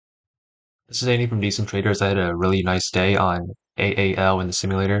This is Andy from Decent Traders. I had a really nice day on AAL in the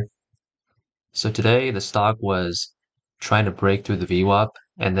simulator. So today the stock was trying to break through the VWAP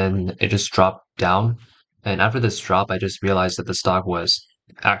and then it just dropped down. And after this drop, I just realized that the stock was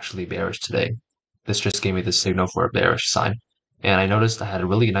actually bearish today. This just gave me the signal for a bearish sign. And I noticed I had a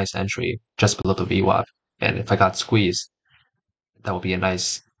really nice entry just below the VWAP. And if I got squeezed, that would be a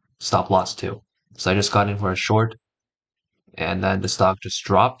nice stop loss too. So I just got in for a short and then the stock just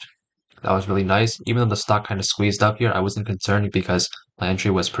dropped. That was really nice. Even though the stock kind of squeezed up here, I wasn't concerned because my entry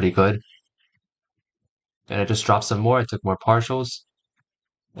was pretty good. And it just dropped some more. I took more partials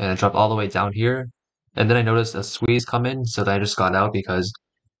and it dropped all the way down here. And then I noticed a squeeze come in, so then I just got out because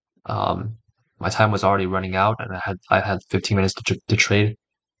um, my time was already running out and I had 15 minutes to trade.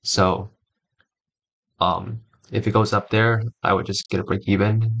 So if it goes up there, I would just get a break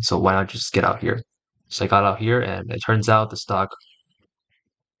even. So why not just get out here? So I got out here and it turns out the stock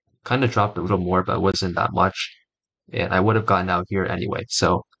kind of dropped a little more, but it wasn't that much. And I would have gotten out here anyway.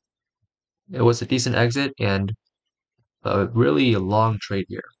 So it was a decent exit and a really long trade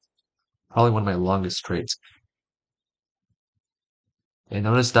here. Probably one of my longest trades. And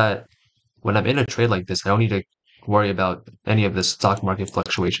notice that when I'm in a trade like this, I don't need to worry about any of the stock market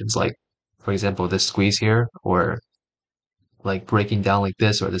fluctuations. Like, for example, this squeeze here, or like breaking down like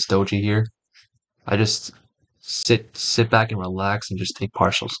this, or this doji here. I just sit back and relax and just take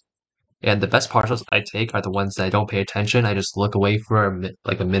partials. And the best partials I take are the ones that I don't pay attention. I just look away for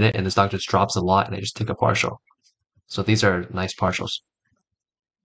like a minute and the stock just drops a lot and I just take a partial. So these are nice partials.